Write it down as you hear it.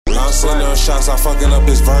I'm sitting on shots, I fucking up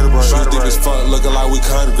his vertebrae. Shoes deep as fuck, looking like we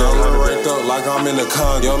congregate. Ranked up like I'm in the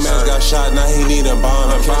Congo. Yo, man's got shot, now he need a bomb.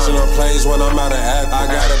 I'm catching her plays when I'm out of act. I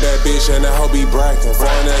got a bad bitch and that hoe be brackin'.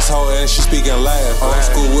 Foreign ass hoe and she speaking laugh. Old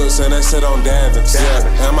school whips and they sit on Davins. Yeah,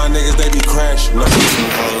 and my niggas they be crashing. No.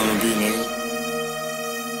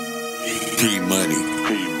 Pmoneee.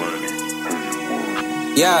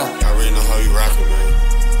 Yeah. I already know how you rockin', man.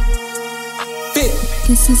 Fit.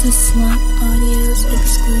 This is a Slump Audios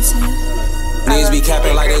exclusive. Niggas be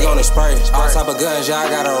capping like they gonna spray. All type of guns, yeah, I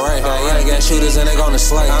got a ray. Yeah, got shooters and they gonna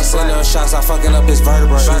slay. I'm sitting on shots, I fucking up his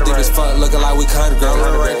vertebrae. Shoes deep as fuck, looking like we congregate.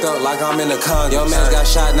 Ranked up like I'm in the Congo. Yo, man's got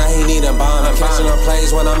shot, now he need a bomb. I'm catching her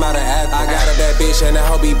plays when I'm out of act. I got a bad bitch and that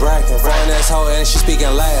hoe be brackin'. Foreign ass hoe and she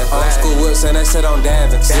speaking laugh. Old school whips and they sit on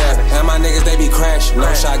Davins. Yeah, and my niggas they be crashing.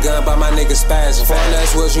 No shotgun, but my niggas spazzing. Foreign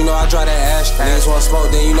ass whips, you know I draw that ash. Niggas want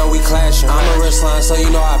smoke, then you know we clashing. I'm a wrist line, so you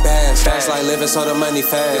know I bash. Fast like living, so the money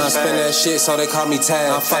fast. I spend that shit, so they call me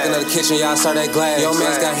Tag. I'm fucking up the kitchen, y'all serve that glass. Yo,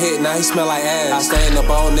 man's got hit, now he smell like ass. I stay in the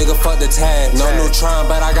bowl, nigga, fuck the tag. No neutron,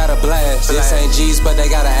 but I got a blast. This ain't G's, but they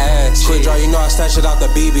got an ass. Quick draw, you know I snatch it out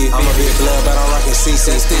the BB. I'm a big blood, but I'm rockin'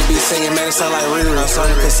 CC. Still be singing, man, it sound like Riri. I'm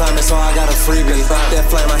serving consignment, so I got a freebie. Fuck that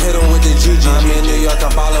flame, I hit him with the GG. I'm in New York,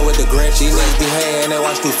 I'm ballin' with the Grinch. These niggas be hating, they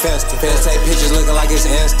watch through Festa. Feds take pictures looking like it's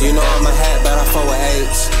instant. You know I'm a hat, but I fuck with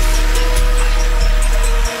apes.